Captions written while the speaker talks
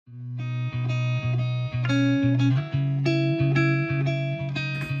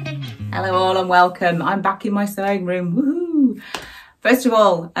Hello all and welcome. I'm back in my sewing room. Woohoo! First of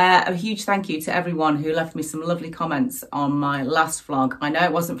all, a huge thank you to everyone who left me some lovely comments on my last vlog. I know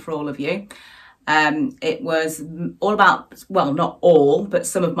it wasn't for all of you. It was all about, well, not all, but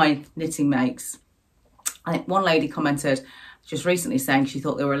some of my knitting makes. I think one lady commented just recently saying she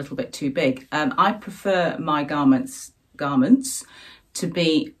thought they were a little bit too big. I prefer my garments to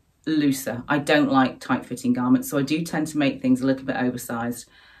be looser. I don't like tight-fitting garments, so I do tend to make things a little bit oversized.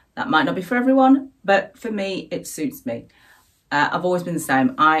 That might not be for everyone, but for me, it suits me. I've always been the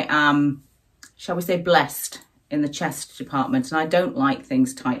same. I am, shall we say, blessed in the chest department, and I don't like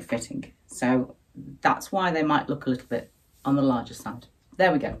things tight-fitting. So that's why they might look a little bit on the larger side.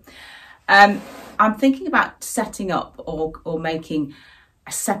 There we go. I'm thinking about setting up or making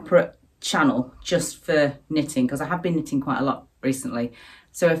a separate channel just for knitting, because I have been knitting quite a lot recently.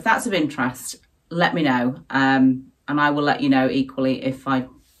 So if that's of interest, let me know, and I will let you know equally if I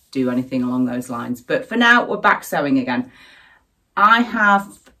do anything along those lines. But for now, we're back sewing again. I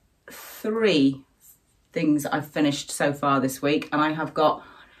have 3 things I've finished so far this week, and I have got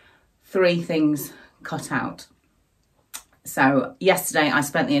 3 things cut out. So yesterday I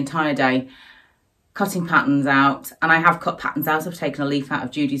spent the entire day cutting patterns out, and I have cut patterns out. I've taken a leaf out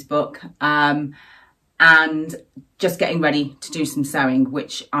of Judy's book, and just getting ready to do some sewing,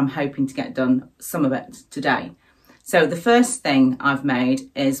 which I'm hoping to get done, some of it today. So the first thing I've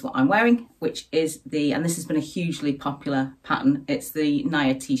made is what I'm wearing, which is and this has been a hugely popular pattern. It's the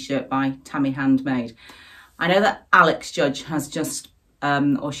Naya t-shirt by Tammy Handmade. I know that Alex Judge has just,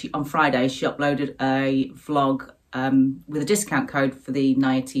 on Friday, she uploaded a vlog with a discount code for the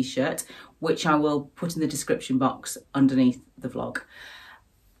Naya t-shirt, which I will put in the description box underneath the vlog.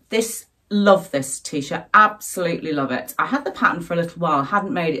 Love this t-shirt, absolutely love it. I had the pattern for a little while, I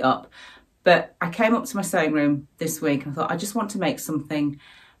hadn't made it up, but I came up to my sewing room this week and I thought I just want to make something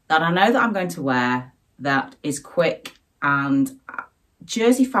that I know that I'm going to wear that is quick. And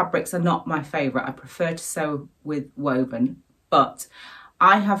jersey fabrics are not my favourite. I prefer to sew with woven, but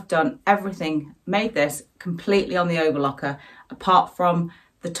I have done everything, made this completely on the overlocker, apart from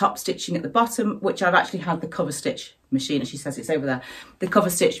the top stitching at the bottom, which I've actually had the cover stitch machine, as she says it's over there, the cover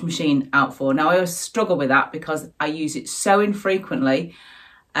stitch machine out for. Now I always struggle with that because I use it so infrequently.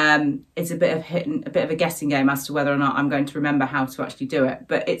 It's a bit of a guessing game as to whether or not I'm going to remember how to actually do it,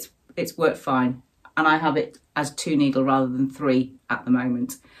 but it's worked fine, and I have it as 2 needle rather than 3 at the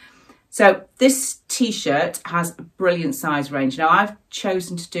moment. So this t-shirt has a brilliant size range. Now I've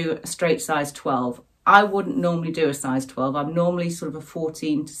chosen to do a straight size 12. I wouldn't normally do a size 12. I'm normally sort of a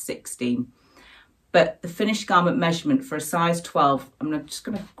 14 to 16, but the finished garment measurement for a size 12, I'm just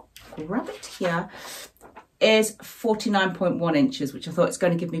going to grab it here, is 49.1 inches, which I thought it's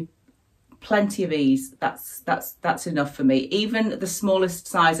going to give me plenty of ease. That's enough for me. Even the smallest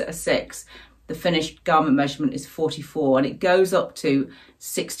size at a 6, the finished garment measurement is 44, and it goes up to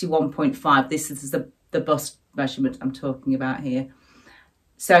 61.5. This is the bust measurement I'm talking about here.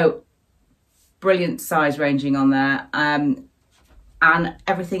 So brilliant size ranging on there, and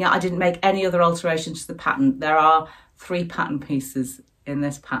everything. I didn't make any other alterations to the pattern. There are 3 pattern pieces in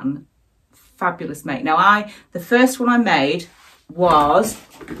this pattern. Fabulous make. Now the first one I made was,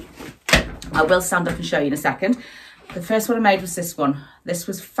 I will stand up and show you in a second. The first one I made was this one. This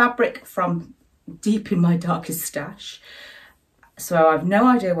was fabric from deep in my darkest stash. So I've no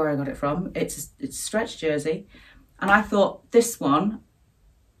idea where I got it from. It's stretch jersey. And I thought this one,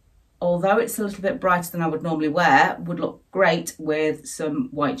 although it's a little bit brighter than I would normally wear, would look great with some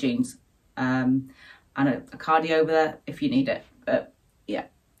white jeans. And a cardi over there if you need it. But yeah,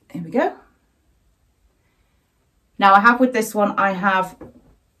 here we go. Now I have with this one, I have,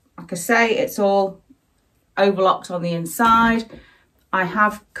 like I say, it's all overlocked on the inside. I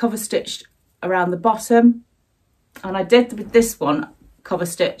have cover stitched around the bottom, and I did with this one cover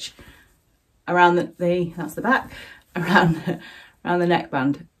stitch around that's the back, around the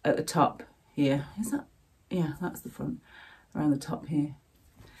neckband at the top here. Is that? Yeah, that's the front, around the top here.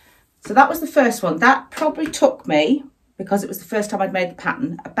 So that was the first one. That probably took me, because it was the first time I'd made the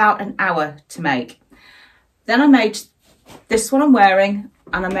pattern, about an hour to make. Then I made this one I'm wearing,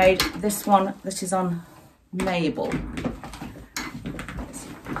 and I made this one that is on Mabel.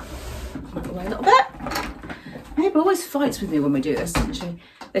 Out the way a little bit. Mabel always fights with me when we do this, doesn't she?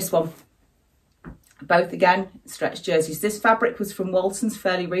 This one. Both again, stretch jerseys. This fabric was from Walton's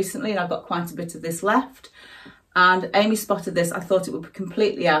fairly recently, and I've got quite a bit of this left. And Amy spotted this. I thought it would be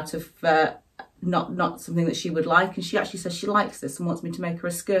completely out of not something that she would like, and she actually says she likes this and wants me to make her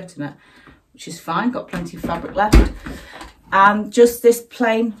a skirt in it, which is fine. Got plenty of fabric left. and just this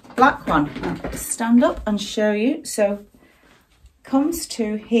plain black one. I'll stand up and show you. So comes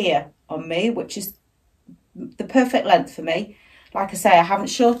to here on me, which is the perfect length for me. Like I say, I haven't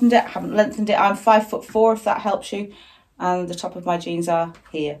shortened it, I haven't lengthened it. I'm 5'4", if that helps you. And the top of my jeans are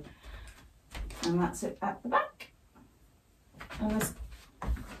here. And that's it at the back. And there's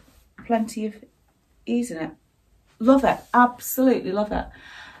plenty of ease in it. Love it, absolutely love it.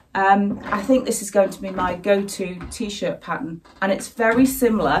 I think this is going to be my go-to t-shirt pattern, and it's very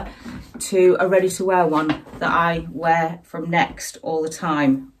similar to a ready-to-wear one that I wear from Next all the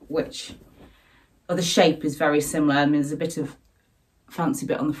time, which, the shape is very similar. I mean, there's a bit of fancy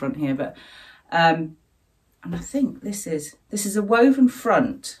bit on the front here, but and I think this is a woven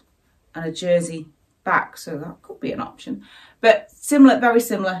front and a jersey back, so that could be an option, but similar, very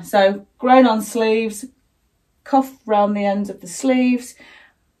similar. So grown on sleeves, cuff round the ends of the sleeves,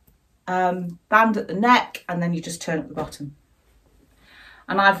 band at the neck, and then you just turn up the bottom.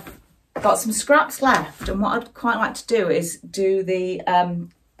 And I've got some scraps left, and what I'd quite like to do is do the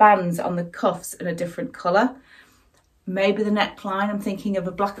bands on the cuffs in a different colour. Maybe the neckline, I'm thinking of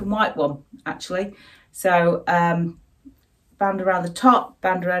a black and white one actually. So band around the top,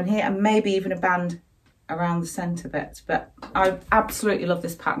 band around here, and maybe even a band around the centre bit. But I absolutely love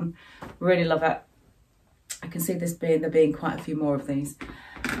this pattern, really love it. I can see there being quite a few more of these.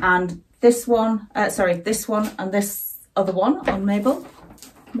 And this one, this one and this other one on Mabel,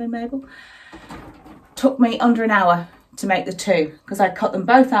 took me under an hour to make the two, because I cut them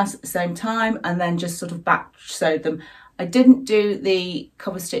both out at the same time and then just sort of back sewed them. I didn't do the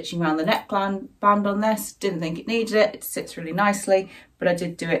cover stitching around the neckline band on this, didn't think it needed it, it sits really nicely, but I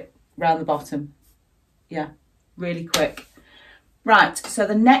did do it around the bottom. Yeah, really quick. Right, so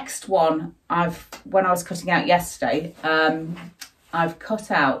the next one, when I was cutting out yesterday, I've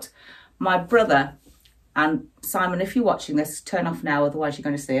cut out my brother, and Simon, if you're watching this, turn off now, otherwise you're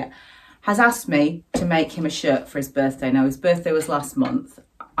going to see it, has asked me to make him a shirt for his birthday. Now, his birthday was last month.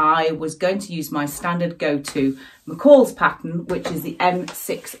 I was going to use my standard go-to MaCalls pattern, which is the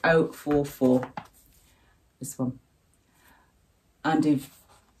M6044. This one. Andie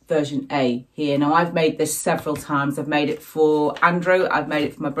version A here. Now, I've made this several times. I've made it for Andrew. I've made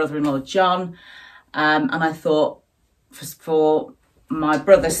it for my brother-in-law, John. And I thought for my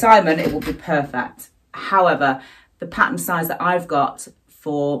brother, Simon, it will be perfect. However, the pattern size that I've got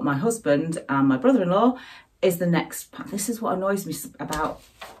for my husband and my brother-in-law is the next pattern. This is what annoys me about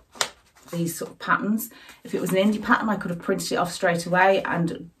these sort of patterns. If it was an indie pattern, I could have printed it off straight away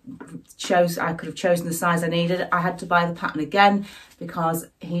and I could have chosen the size I needed. I had to buy the pattern again because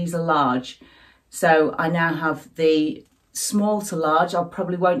he's a large. So I now have the small to large. I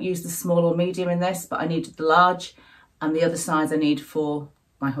probably won't use the small or medium in this, but I needed the large, and the other size I need for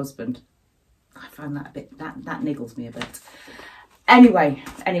my husband. I find that a bit, that niggles me a bit. Anyway,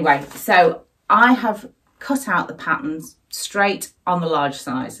 so I have cut out the patterns straight on the large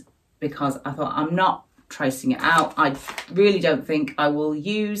size because I thought I'm not tracing it out. I really don't think I will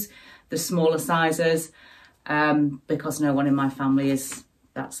use the smaller sizes because no one in my family is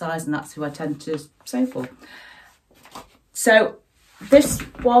that size, and that's who I tend to sew for. So this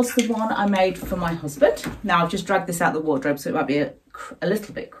was the one I made for my husband. Now I've just dragged this out of the wardrobe, so it might be a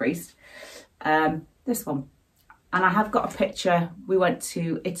little bit creased. This one. And I have got a picture. We went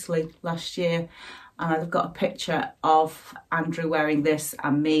to Italy last year, and I've got a picture of Andrew wearing this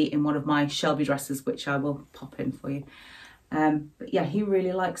and me in one of my Shelby dresses, which I will pop in for you. But yeah, he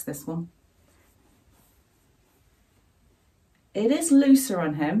really likes this one. It is looser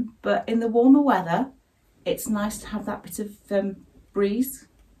on him, but in the warmer weather, it's nice to have that bit of breeze,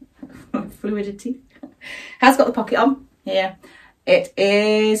 fluidity. Has got the pocket on here. It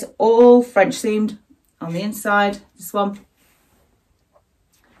is all French seamed on the inside. This one.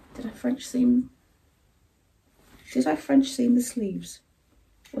 Did I French seam the sleeves?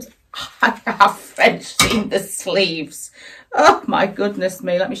 I have French seamed the sleeves. Oh my goodness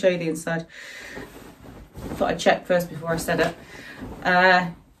me. Let me show you the inside. Thought I'd check first before I said it.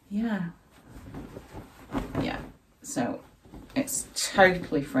 Yeah. So it's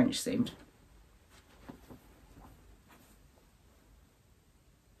totally French seamed.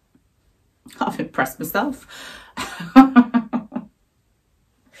 I've impressed myself.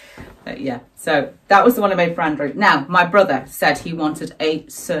 Yeah, so that was the one I made for Andrew. Now, my brother said he wanted a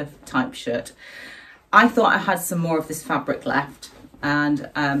surf type shirt. I thought I had some more of this fabric left, and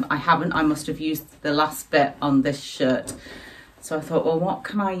I haven't. I must have used the last bit on this shirt. So I thought, well, what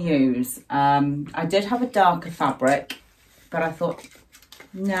can I use? I did have a darker fabric, but I thought,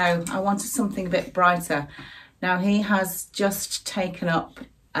 no, I wanted something a bit brighter. Now, he has just taken up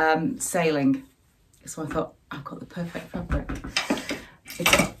sailing. So I thought, I've got the perfect fabric.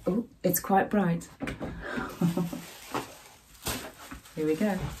 It's quite bright. Here we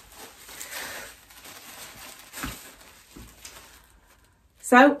go.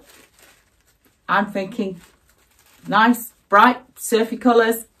 So I'm thinking nice, bright, surfy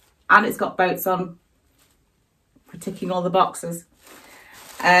colours, and it's got boats on, for ticking all the boxes.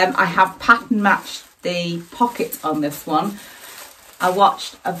 I have pattern matched the pocket on this one. I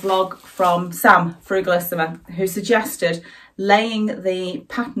watched a vlog from Sam, Frugalissima, who suggested laying the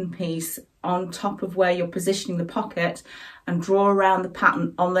pattern piece on top of where you're positioning the pocket and draw around the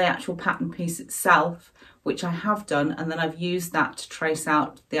pattern on the actual pattern piece itself, which I have done, and then I've used that to trace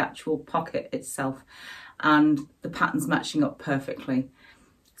out the actual pocket itself, and the pattern's matching up perfectly.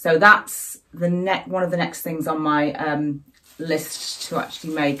 So that's one of the next things on my list to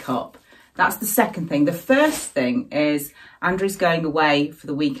actually make up. That's the second thing. The first thing is Andrew's going away for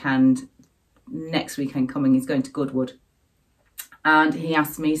the weekend, next weekend coming. He's going to Goodwood. And he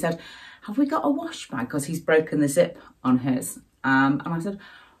asked me, he said, have we got a wash bag? Because he's broken the zip on his. And I said,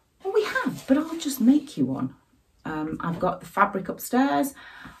 well, we have, but I'll just make you one. I've got the fabric upstairs.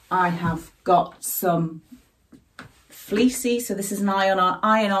 I have got some fleecy. So this is an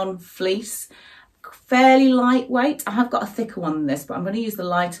iron-on fleece. Fairly lightweight. I have got a thicker one than this, but I'm going to use the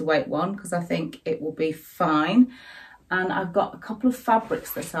lighter weight one because I think it will be fine. And I've got a couple of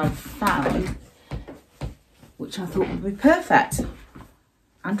fabrics that I've found, which I thought would be perfect.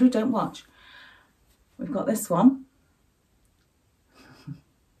 Andrew, don't watch. We've got this one.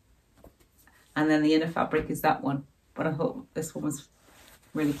 And then the inner fabric is that one. But I thought this one was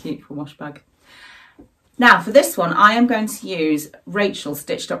really cute for a wash bag. Now for this one, I am going to use Rachel,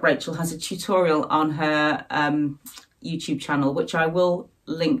 Stitched Up Rachel has a tutorial on her YouTube channel, which I will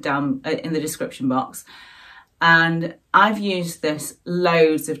link down in the description box. And I've used this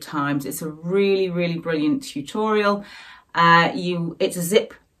loads of times. It's a really, really brilliant tutorial. It's a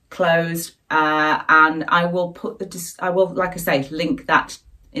zip closed, and I will like I say, link that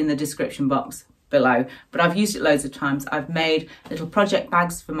in the description box below. But I've used it loads of times. I've made little project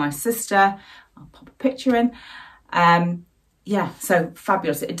bags for my sister. I'll pop a picture in. Yeah, so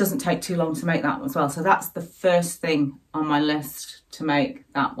fabulous. It doesn't take too long to make that one as well. So that's the first thing on my list to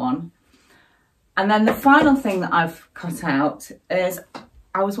make, that one. And then the final thing that I've cut out is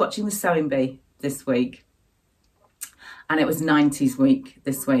I was watching the Sewing Bee this week, and it was 90s week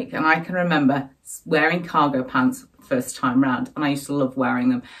this week. And I can remember wearing cargo pants first time round, and I used to love wearing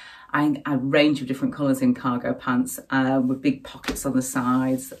them. I had a range of different colours in cargo pants with big pockets on the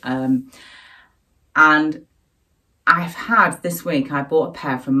sides. And I've had this week, I bought a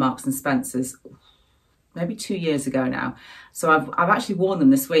pair from Marks and Spencer's maybe 2 years ago now. So I've actually worn them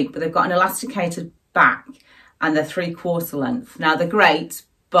this week, but they've got an elasticated back and they're 3/4 length. Now they're great,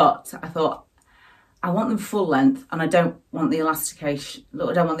 but I thought I want them full length and I don't want the elastication,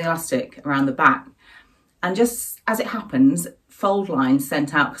 I don't want the elastic around the back. And just as it happens, Fold Line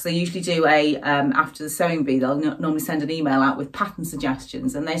sent out, because they usually do after the Sewing Bee, they'll normally send an email out with pattern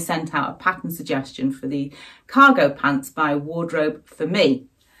suggestions, and they sent out a pattern suggestion for the cargo pants by Wardrobe for Me.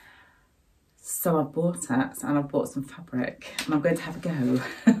 So I bought it, and I bought some fabric, and I'm going to have a go.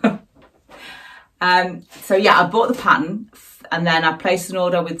 So yeah, I bought the pattern, and then I placed an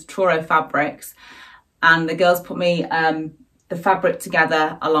order with Truro Fabrics, and the girls put me the fabric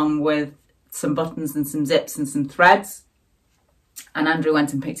together along with some buttons and some zips and some threads. And Andrew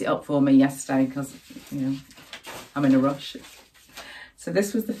went and picked it up for me yesterday because, you know, I'm in a rush. So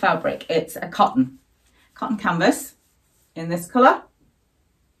this was the fabric. It's a cotton canvas in this colour.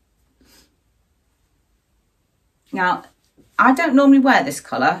 Now, I don't normally wear this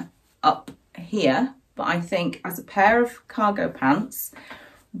colour up here, but I think as a pair of cargo pants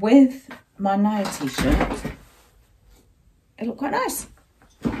with my Naya t-shirt, it looked quite nice.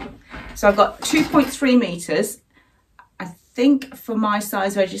 So I've got 2.3 metres. I think for my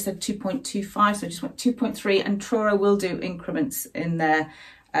size, I just said 2.25, so I just went 2.3, and Truro will do increments in their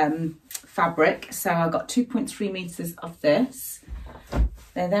fabric. So I got 2.3 metres of this.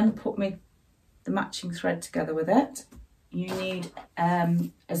 They then put me the matching thread together with it. You need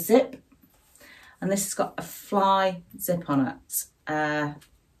a zip, and this has got a fly zip on it. What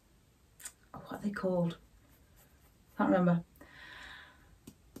are they called? Can't remember.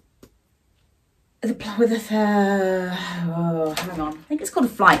 With a, oh, hang on, I think it's called a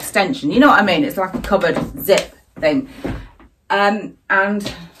fly extension. You know what I mean? It's like a covered zip thing. And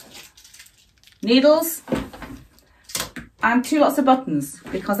needles and 2 lots of buttons,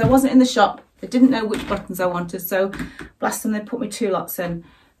 because I wasn't in the shop. They didn't know which buttons I wanted, so bless them, they put me 2 lots in.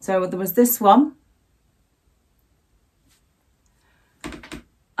 So there was this one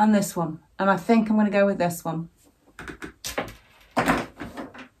and this one, And I think I'm going to go with this one. There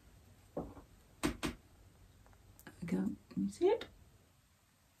we go. Can you see it?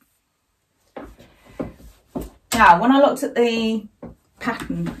 Now, when I looked at the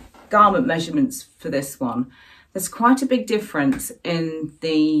pattern garment measurements for this one, there's quite a big difference in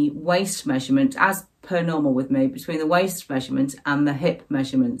the waist measurement, as per normal with me, between the waist measurement and the hip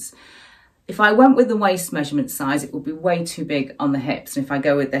measurements. If I went with the waist measurement size, it would be way too big on the hips. And if I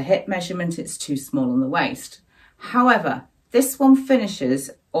go with the hip measurement, it's too small on the waist. However, this one finishes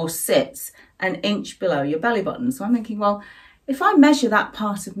or sits an inch below your belly button. So I'm thinking, well, if I measure that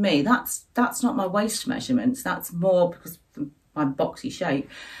part of me, that's not my waist measurements. That's more, because of my boxy shape,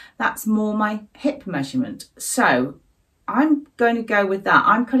 that's more my hip measurement. So I'm going to go with that.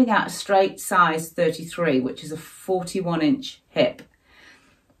 I'm cutting out a straight size 33, which is a 41 inch hip.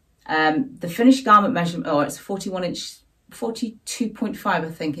 The finished garment measurement, oh, it's 41 inch, 42.5 I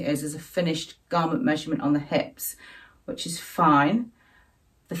think it is a finished garment measurement on the hips, which is fine.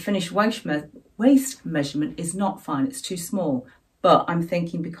 The finished waist measurement is not fine, it's too small. But I'm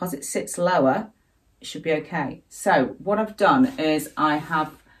thinking because it sits lower, it should be okay. So what I've done is I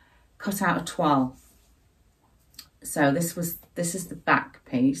have cut out a toile. So this is the back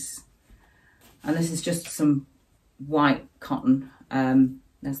piece, and this is just some white cotton.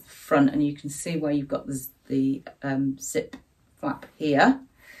 There's the front, and you can see where you've got the zip flap here,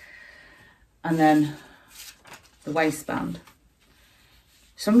 and then the waistband.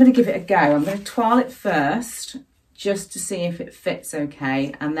 So I'm going to give it a go. I'm going to toile it first, just to see if it fits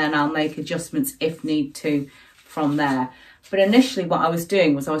okay, and then I'll make adjustments if need to from there. But initially what I was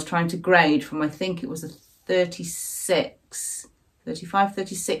doing was I was trying to grade from, I think it was a 36, 35,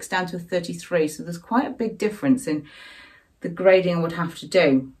 36 down to a 33. So there's quite a big difference in the grading I would have to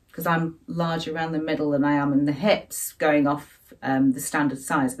do, because I'm larger around the middle than I am in the hips, going off the standard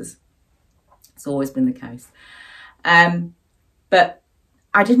sizes. It's always been the case. But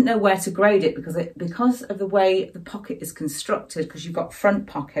I didn't know where to grade it because of the way the pocket is constructed, because you've got front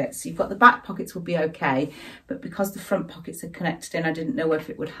pockets. You've got the back pockets will be okay, but because the front pockets are connected in, I didn't know if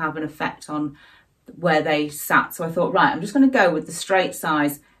it would have an effect on where they sat. So I thought, right, I'm just going to go with the straight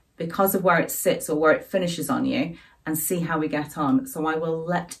size because of where it sits or where it finishes on you, and see how we get on. So I will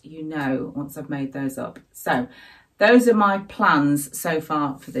let you know once I've made those up. So those are my plans so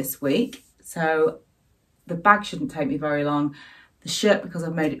far for this week. So the bag shouldn't take me very long. The shirt, because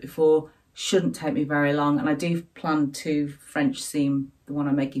I've made it before, shouldn't take me very long. And I do plan to French seam the one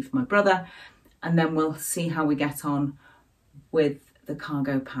I'm making for my brother. And then we'll see how we get on with the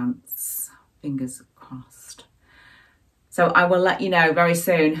cargo pants. Fingers crossed. So I will let you know very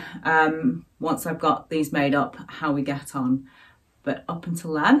soon, once I've got these made up, how we get on. But up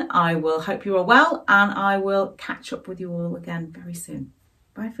until then, I will hope you're all well, and I will catch up with you all again very soon.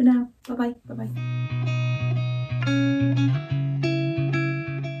 Bye for now. Bye-bye. Bye-bye.